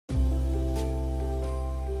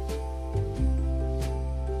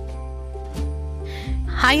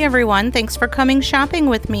Hi everyone, thanks for coming shopping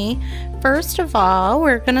with me. First of all,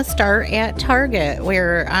 we're going to start at Target,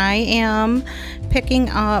 where I am picking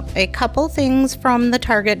up a couple things from the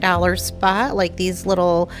Target dollar spot, like these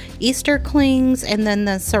little Easter clings and then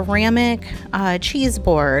the ceramic cheese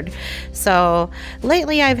board. So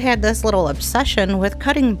lately I've had this little obsession with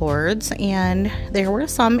cutting boards, and there were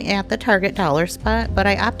some at the Target dollar spot, but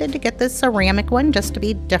I opted to get this ceramic one just to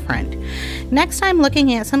be different. Next, I'm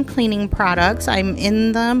looking at some cleaning products. I'm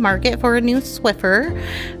in the market for a new Swiffer,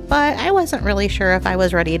 but I wasn't really sure if I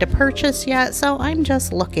was ready to purchase yet, so I'm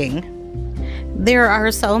just looking. There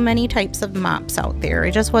are so many types of mops out there.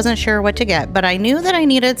 I just wasn't sure what to get, but I knew that I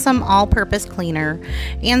needed some all-purpose cleaner.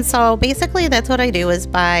 And so basically that's what I do, is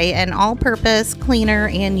buy an all-purpose cleaner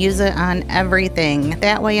and use it on everything.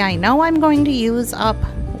 That way I know I'm going to use up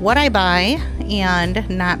what I buy and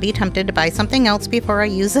not be tempted to buy something else before I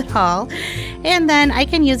use it all. And then I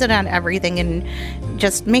can use it on everything and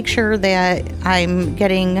just make sure that I'm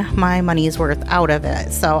getting my money's worth out of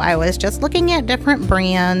it. So I was just looking at different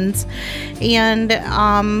brands, and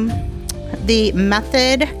the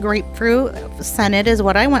Method Grapefruit Scented is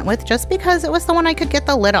what I went with, just because it was the one I could get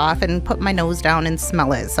the lid off and put my nose down and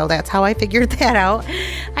smell it. So that's how I figured that out.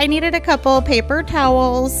 I needed a couple paper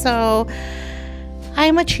towels, so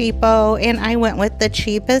I'm a cheapo and I went with the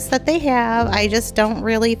cheapest that they have. I just don't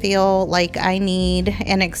really feel like I need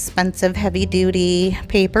an expensive heavy-duty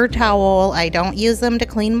paper towel. I don't use them to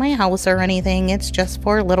clean my house or anything. It's just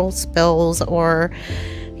for little spills, or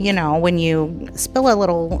you know, when you spill a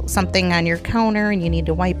little something on your counter and you need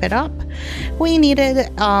to wipe it up. We needed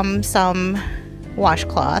some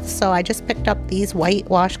washcloths, so I just picked up these white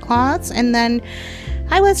washcloths, and then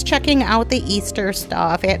I was checking out the Easter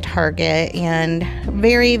stuff at Target and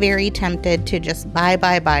very, very tempted to just buy.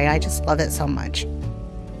 I just love it so much.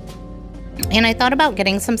 And I thought about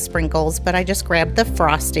getting some sprinkles, but I just grabbed the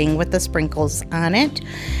frosting with the sprinkles on it.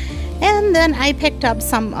 And then I picked up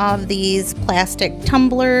some of these plastic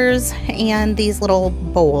tumblers and these little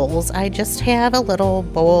bowls. I just have a little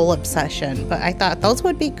bowl obsession, but I thought those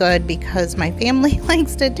would be good because my family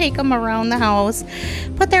likes to take them around the house,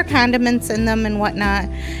 put their condiments in them and whatnot.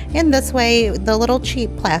 And this way, the little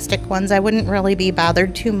cheap plastic ones, I wouldn't really be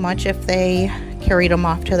bothered too much if they carried them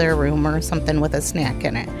off to their room or something with a snack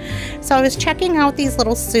in it. So I was checking out these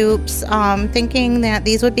little soups, thinking that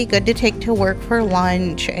these would be good to take to work for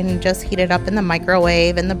lunch and just heat it up in the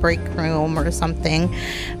microwave in the break room or something.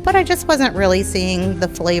 But I just wasn't really seeing the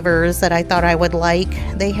flavors that I thought I would like.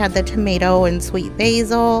 They had the tomato and sweet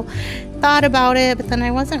basil. Thought about it, but then I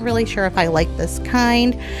wasn't really sure if I liked this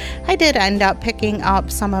kind. I did end up picking up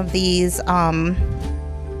some of these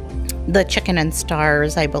the chicken and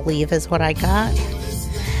stars, I believe is what I got.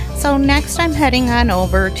 So next I'm heading on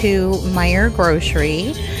over to Meijer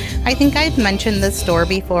Grocery. I think I've mentioned this store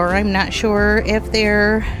before. I'm not sure if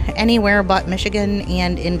they're anywhere but Michigan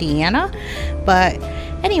and Indiana, but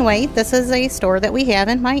anyway, this is a store that we have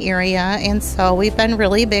in my area, and so we've been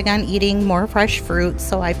really big on eating more fresh fruit.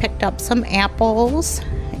 So I picked up some apples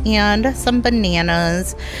and some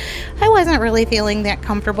bananas. I wasn't really feeling that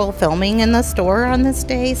comfortable filming in the store on this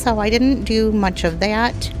day, so I didn't do much of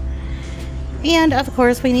that. And of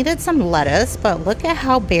course we needed some lettuce, but look at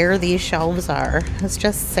how bare these shelves are. It's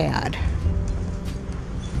just sad.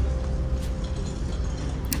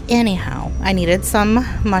 Anyhow, I needed some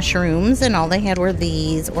mushrooms, and all they had were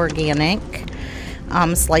these organic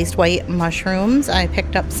sliced white mushrooms. I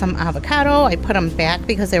picked up some avocado. I put them back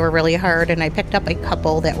because they were really hard, and I picked up a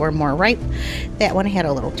couple that were more ripe. That one had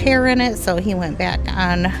a little tear in it, so he went back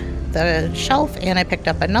on the shelf, and I picked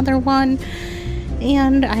up another one,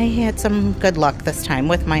 and I had some good luck this time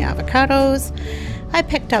with my avocados. I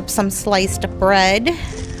picked up some sliced bread.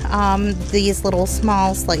 These little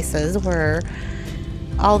small slices were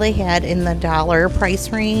all they had in the dollar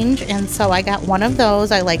price range, and so I got one of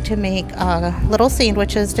those. I like to make little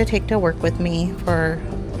sandwiches to take to work with me for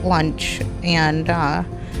lunch and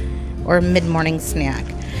or mid-morning snack.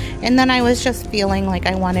 And then I was just feeling like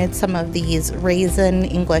I wanted some of these raisin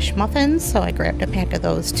English muffins, so I grabbed a pack of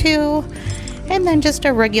those too. And then just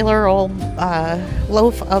a regular old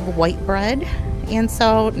loaf of white bread. And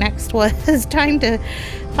so next was time to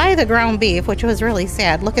buy the ground beef, which was really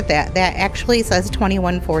sad. Look at that. That actually says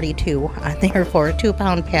 $21.42 on there for a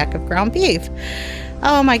 2-pound pack of ground beef.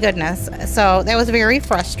 Oh my goodness. So that was very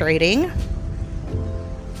frustrating.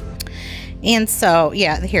 And so,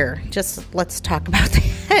 yeah, here, just let's talk about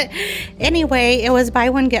that. Anyway, it was buy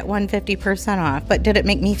one, get one 50% off. But did it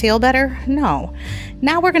make me feel better? No.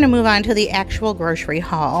 Now we're going to move on to the actual grocery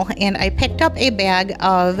haul. And I picked up a bag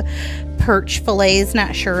of perch fillets.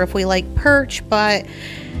 Not sure if we like perch, but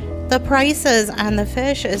The prices on the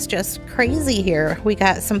fish is just crazy here. We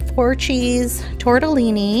got some 4-cheese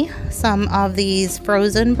tortellini, some of these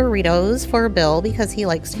frozen burritos for Bill because he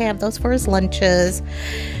likes to have those for his lunches,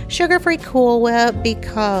 sugar-free Cool Whip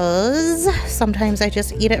because sometimes I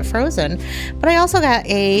just eat it frozen. But I also got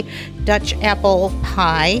a Dutch apple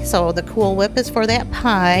pie, so the Cool Whip is for that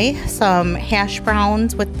pie, some hash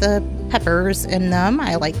browns with the peppers in them.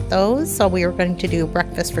 I like those, so we were going to do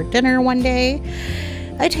breakfast for dinner one day.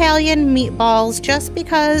 Italian meatballs, just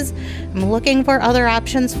because I'm looking for other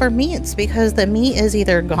options for meats because the meat is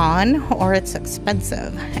either gone or it's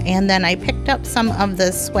expensive. And then I picked up some of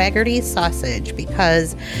the Swaggerty sausage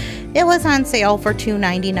because it was on sale for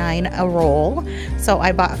 $2.99 a roll. So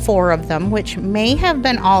I bought 4 of them, which may have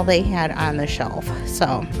been all they had on the shelf.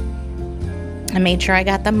 So I made sure I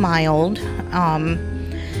got the mild.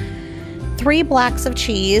 3 blocks of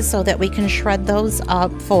cheese so that we can shred those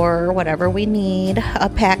up for whatever we need. A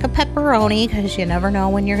pack of pepperoni because you never know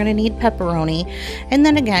when you're going to need pepperoni. And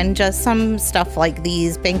then again, just some stuff like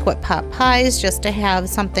these banquet pot pies just to have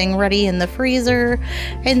something ready in the freezer.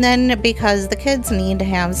 And then because the kids need to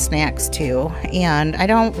have snacks too. And I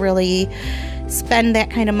don't really spend that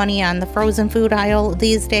kind of money on the frozen food aisle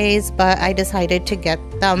these days, but I decided to get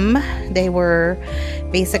them. They were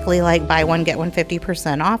basically like buy one get one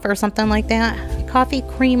 50% off or something like that. Coffee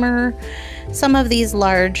creamer, some of these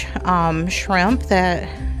large shrimp that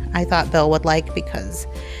I thought Bill would like because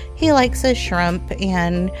he likes his shrimp,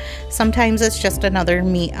 and sometimes it's just another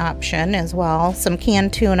meat option as well. Some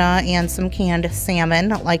canned tuna and some canned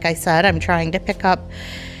salmon. Like I said, I'm trying to pick up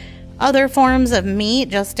other forms of meat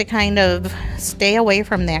just to kind of stay away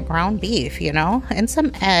from that ground beef, you know, and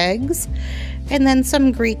some eggs, and then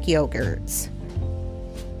some Greek yogurts.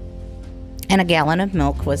 And a gallon of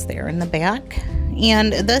milk was there in the back.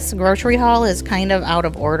 And this grocery haul is kind of out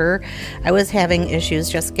of order. I was having issues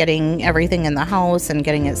just getting everything in the house and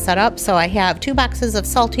getting it set up. So I have 2 boxes of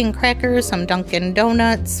saltine crackers, some Dunkin'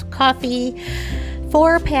 Donuts, coffee,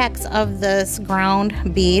 4 packs of this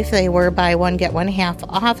ground beef. They were buy one get one half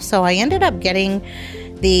off, so I ended up getting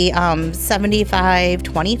the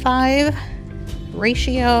 75-25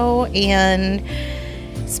 ratio and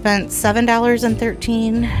spent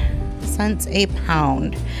 $7.13 a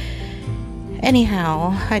pound.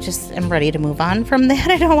 Anyhow, I just am ready to move on from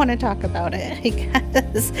that. I don't want to talk about it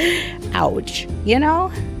because ouch, you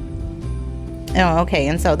know. Oh, okay,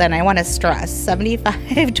 and so then I want to stress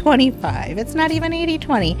 75-25. It's not even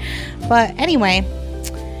 80-20. But anyway,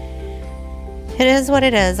 it is what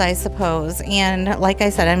it is, I suppose. And like I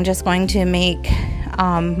said, I'm just going to make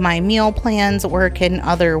my meal plans work in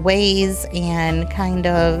other ways and kind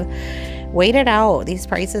of wait it out. These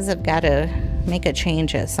prices have got to make a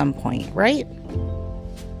change at some point, right?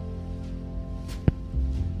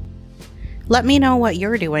 Let me know what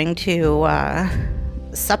you're doing to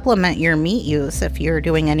supplement your meat use if you're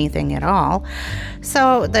doing anything at all.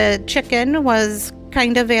 So the chicken was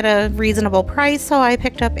kind of at a reasonable price, so I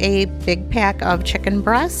picked up a big pack of chicken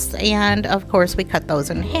breasts, and of course we cut those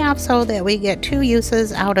in half so that we get 2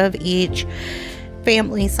 uses out of each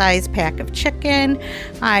family size pack of chicken.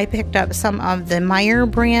 I picked up some of the Meyer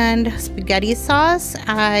brand spaghetti sauce.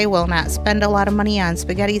 I will not spend a lot of money on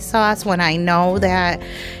spaghetti sauce when I know that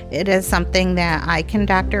it is something that I can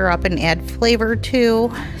doctor up and add flavor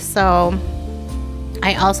to. So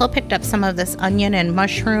I also picked up some of this onion and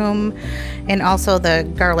mushroom, and also the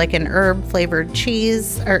garlic and herb flavored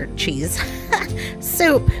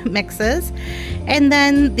soup mixes. And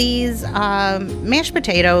then these mashed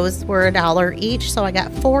potatoes were $1 each, so I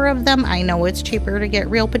got 4 of them. I know it's cheaper to get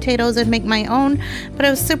real potatoes and make my own, but I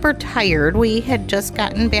was super tired. We had just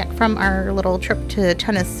gotten back from our little trip to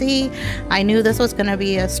Tennessee. I knew this was going to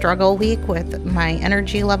be a struggle week with my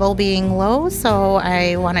energy level being low, so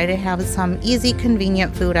I wanted to have some easy,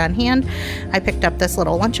 convenient food on hand. I picked up this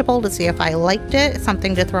little Lunchable to see if I liked it,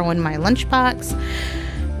 something to throw in my lunchbox.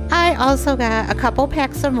 I also got a couple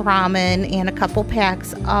packs of ramen and a couple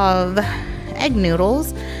packs of egg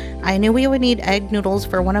noodles. I knew we would need egg noodles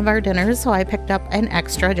for one of our dinners, so I picked up an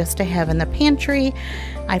extra just to have in the pantry.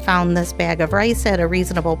 I found this bag of rice at a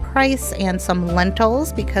reasonable price and some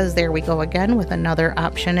lentils, because there we go again with another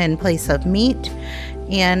option in place of meat,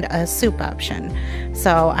 and a soup option.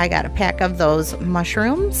 So I got a pack of those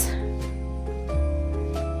mushrooms.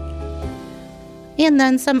 And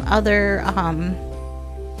then some other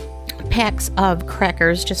packs of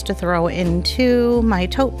crackers just to throw into my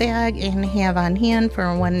tote bag and have on hand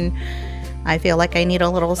for when I feel like I need a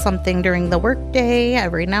little something during the work day.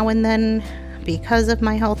 Every now and then, because of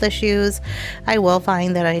my health issues, I will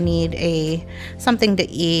find that I need something to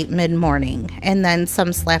eat mid-morning. And then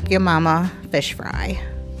some Slap Ya Mama fish fry.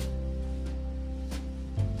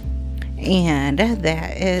 And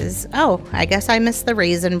that is, oh, I guess I missed the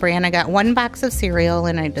Raisin Bran. I got one box of cereal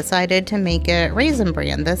and I decided to make it Raisin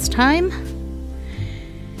Bran this time.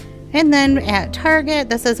 And then at Target,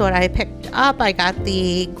 this is what I picked up. I got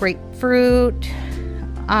the grapefruit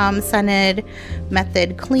scented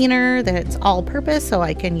method cleaner that's all purpose, so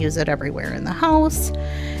I can use it everywhere in the house.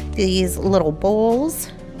 These little bowls,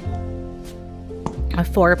 a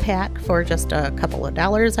 4-pack for just a couple of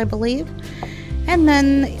dollars, I believe. And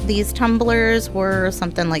then these tumblers were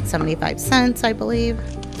something like 75 cents, I believe.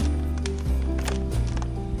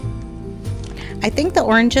 I think the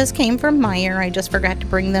oranges came from Meijer. I just forgot to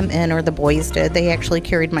bring them in, or the boys did. They actually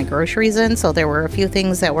carried my groceries in, so there were a few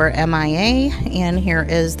things that were MIA. And here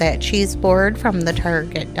is that cheese board from the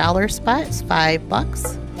Target dollar spot. It's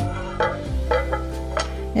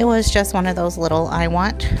 $5. It was just one of those little I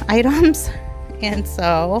want items. And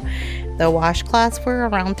so the washcloths were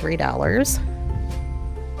around $3.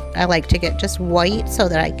 I like to get just white so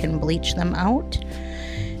that I can bleach them out.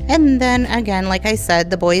 And then again, like I said,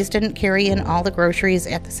 the boys didn't carry in all the groceries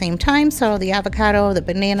at the same time, so the avocado, the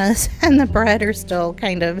bananas, and the bread are still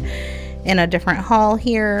kind of in a different haul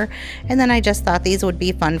here. And then I just thought these would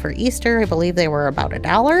be fun for Easter. I believe they were about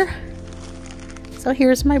 $1. So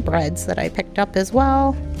here's my breads that I picked up as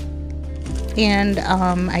well. And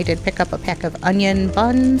I did pick up a pack of onion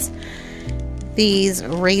buns. These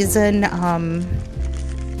raisin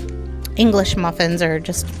English muffins are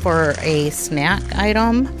just for a snack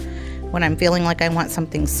item when I'm feeling like I want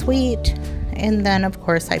something sweet. And then of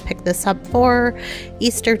course I picked this up for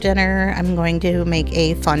Easter dinner. I'm going to make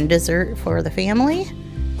a fun dessert for the family.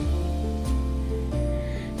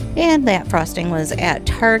 And that frosting was at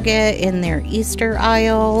Target in their Easter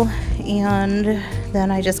aisle. And then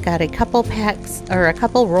I just got a couple packs, or a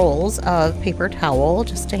couple rolls of paper towel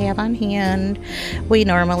just to have on hand. We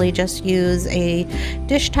normally just use a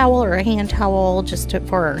dish towel or a hand towel just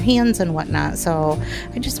for our hands and whatnot. So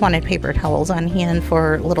I just wanted paper towels on hand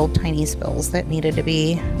for little tiny spills that needed to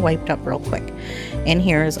be wiped up real quick. And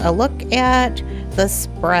here's a look at the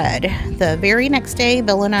spread. The very next day,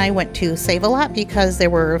 Bill and I went to Save-A-Lot because there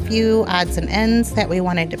were a few odds and ends that we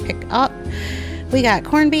wanted to pick up. We got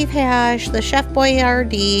corned beef hash, the Chef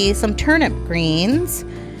Boyardee, some turnip greens,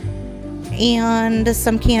 and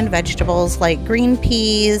some canned vegetables like green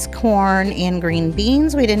peas, corn, and green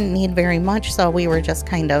beans. We didn't need very much, so we were just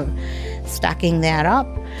kind of stocking that up.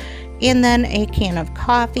 And then a can of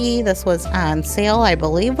coffee. This was on sale. I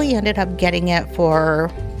believe we ended up getting it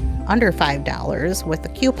for under $5 with the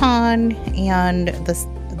coupon and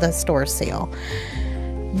the store sale.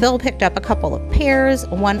 Bill picked up a couple of pears.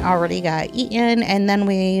 One already got eaten, and then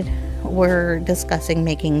we were discussing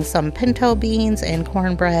making some pinto beans and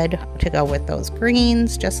cornbread to go with those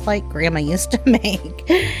greens, just like Grandma used to make.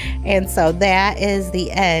 And so that is the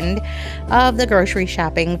end of the grocery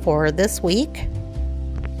shopping for this week.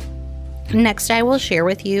 Next, I will share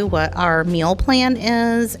with you what our meal plan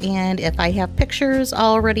is, and if I have pictures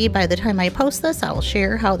already by the time I post this, I'll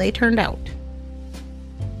share how they turned out.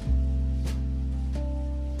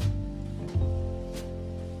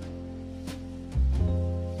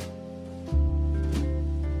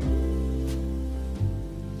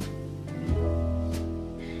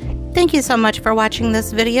 Thank you so much for watching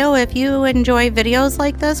this video. If you enjoy videos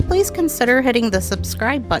like this, please consider hitting the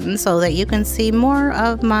subscribe button so that you can see more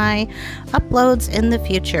of my uploads in the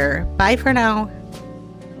future. Bye for now.